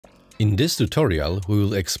In this tutorial, we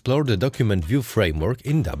will explore the document view framework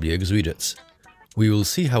in wxWidgets. We will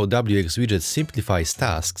see how wxWidgets simplifies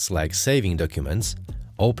tasks like saving documents,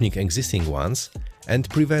 opening existing ones, and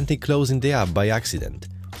preventing closing the app by accident,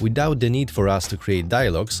 without the need for us to create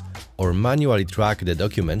dialogues or manually track the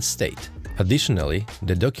document's state. Additionally,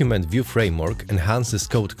 the document view framework enhances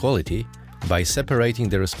code quality by separating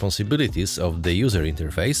the responsibilities of the user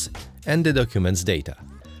interface and the document's data.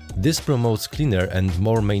 This promotes cleaner and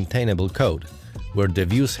more maintainable code, where the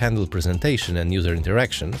views handle presentation and user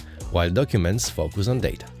interaction, while documents focus on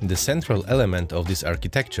data. The central element of this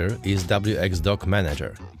architecture is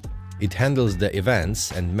wxDocManager. It handles the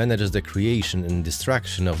events and manages the creation and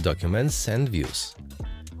destruction of documents and views.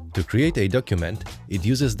 To create a document, it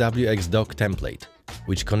uses wxDocTemplate,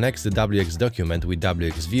 which connects the wxDocument with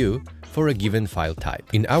wxView for a given file type.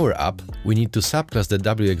 In our app, we need to subclass the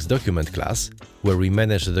wxDocument class, where we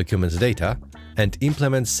manage the document's data, and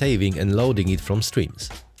implement saving and loading it from streams.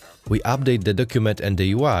 We update the document and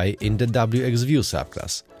the UI in the wxView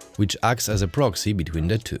subclass, which acts as a proxy between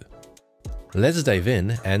the two. Let's dive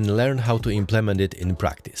in and learn how to implement it in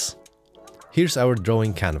practice. Here's our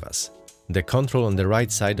drawing canvas, the control on the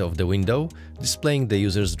right side of the window displaying the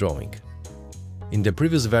user's drawing. In the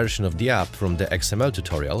previous version of the app from the XML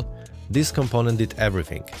tutorial, this component did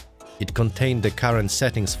everything. It contained the current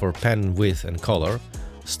settings for pen width and color,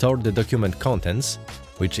 stored the document contents,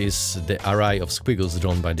 which is the array of squiggles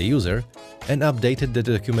drawn by the user, and updated the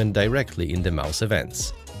document directly in the mouse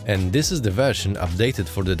events. And this is the version updated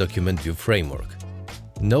for the document view framework.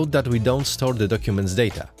 Note that we don't store the document's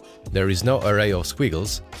data. There is no array of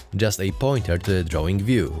squiggles, just a pointer to the drawing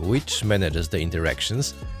view, which manages the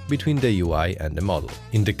interactions between the UI and the model.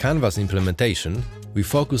 In the Canvas implementation, we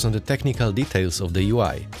focus on the technical details of the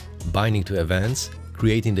UI, binding to events,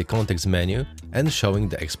 creating the context menu, and showing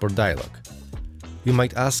the export dialog. You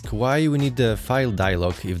might ask why we need the file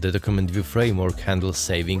dialog if the document view framework handles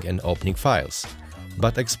saving and opening files.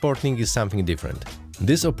 But exporting is something different.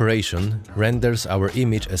 This operation renders our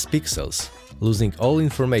image as pixels, losing all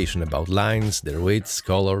information about lines, their widths,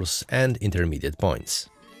 colors, and intermediate points.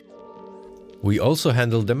 We also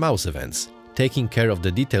handle the mouse events, taking care of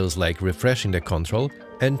the details like refreshing the control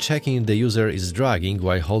and checking if the user is dragging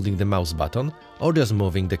while holding the mouse button or just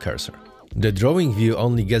moving the cursor. The drawing view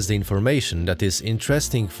only gets the information that is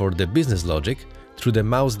interesting for the business logic through the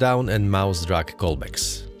mouse down and mouse drag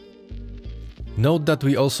callbacks. Note that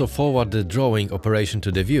we also forward the drawing operation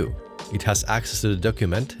to the view. It has access to the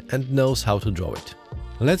document and knows how to draw it.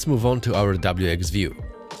 Let's move on to our wxView.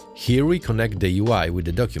 Here we connect the UI with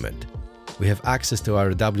the document. We have access to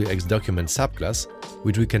our wxDocument subclass,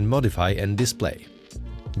 which we can modify and display.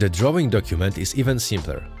 The drawing document is even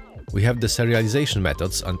simpler. We have the serialization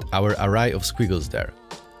methods and our array of squiggles there.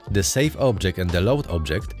 The save object and the load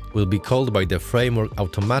object will be called by the framework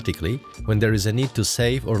automatically when there is a need to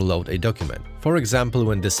save or load a document. For example,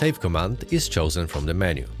 when the save command is chosen from the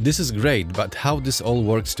menu. This is great, but how this all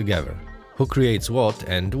works together? Who creates what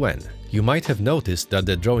and when? You might have noticed that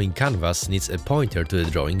the drawing canvas needs a pointer to the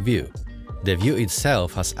drawing view. The view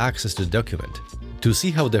itself has access to the document. To see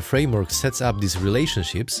how the framework sets up these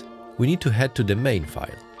relationships, we need to head to the main file.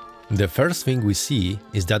 The first thing we see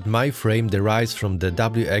is that my frame derives from the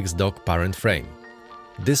wxDoc parent frame.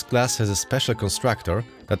 This class has a special constructor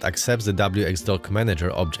that accepts the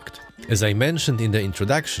wxDocManager object. As I mentioned in the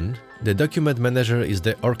introduction, the document manager is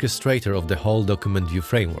the orchestrator of the whole document view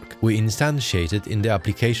framework. We instantiate it in the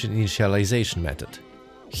application initialization method.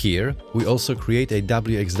 Here, we also create a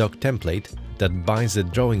wxDocTemplate that binds the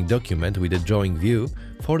drawing document with the drawing view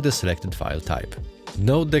for the selected file type.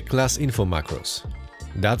 Note the class info macros.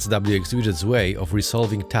 That's wxWidgets' way of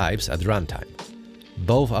resolving types at runtime.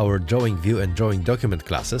 Both our drawing view and drawing document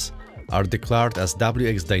classes are declared as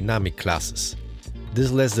wxDynamic classes.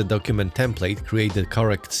 This lets the document template create the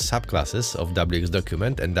correct subclasses of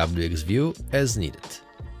wxDocument and wxView as needed.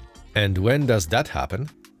 And when does that happen?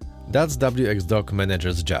 That's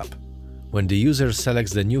wxDocManager's job. When the user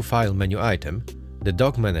selects the new file menu item, the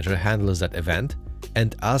DocManager handles that event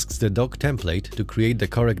and asks the DocTemplate to create the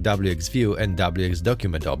correct wxView and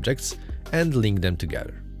wxDocument objects and link them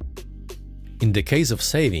together. In the case of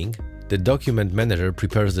saving, the document manager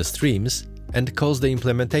prepares the streams and calls the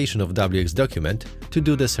implementation of wxDocument to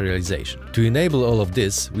do the serialization. To enable all of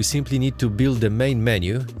this, we simply need to build the main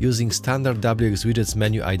menu using standard wxWidgets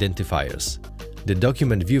menu identifiers. The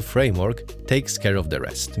document view framework takes care of the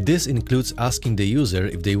rest. This includes asking the user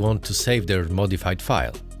if they want to save their modified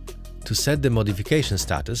file. To set the modification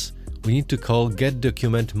status, we need to call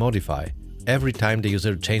getDocumentModify every time the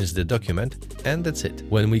user changes the document, and that's it.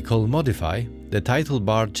 When we call modify, the title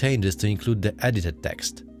bar changes to include the edited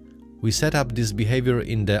text. we set up this behavior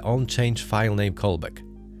in the onChangeFileName callback.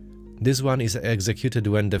 This one is executed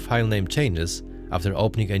when the file name changes, after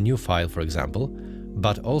opening a new file, for example,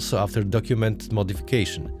 but also after document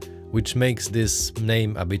modification, which makes this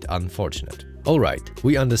name a bit unfortunate. Alright,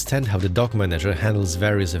 we understand how the DocManager handles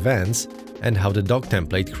various events and how the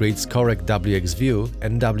DocTemplate creates correct wxView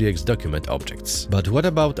and wxDocument objects. But what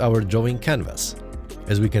about our drawing canvas?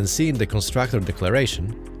 As we can see in the constructor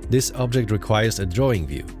declaration, this object requires a drawing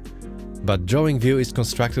view. But drawing view is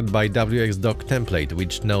constructed by wxDocTemplate,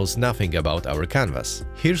 which knows nothing about our canvas.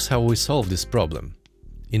 Here's how we solve this problem.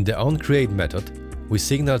 In the onCreate method, we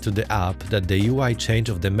signal to the app that the UI change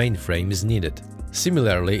of the mainframe is needed.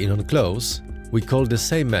 Similarly, in onClose, we call the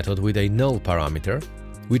same method with a null parameter,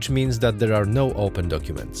 which means that there are no open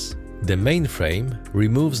documents. The mainframe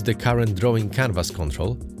removes the current drawing canvas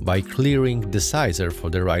control by clearing the sizer for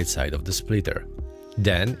the right side of the splitter.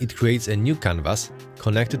 Then it creates a new canvas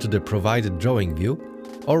connected to the provided drawing view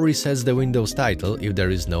or resets the Windows title if there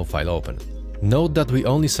is no file open. Note that we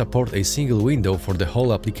only support a single window for the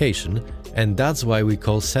whole application, and that's why we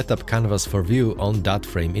call setup canvas for view on that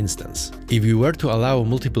frame instance. If we were to allow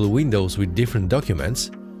multiple windows with different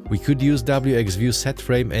documents, we could use wxView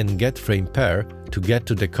setFrame and getFramePair to get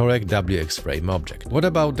to the correct wxFrame object. What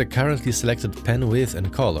about the currently selected pen width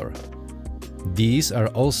and color? These are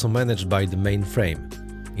also managed by the main frame.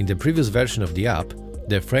 In the previous version of the app,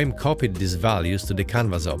 the frame copied these values to the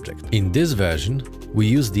canvas object. In this version, we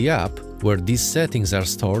use the app where these settings are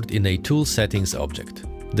stored in a tool settings object.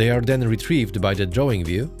 They are then retrieved by the drawing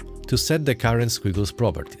view to set the current squiggles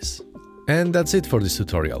properties. And that's it for this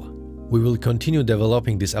tutorial. We will continue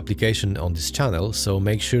developing this application on this channel, so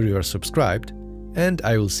make sure you are subscribed, and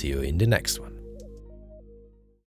I will see you in the next one.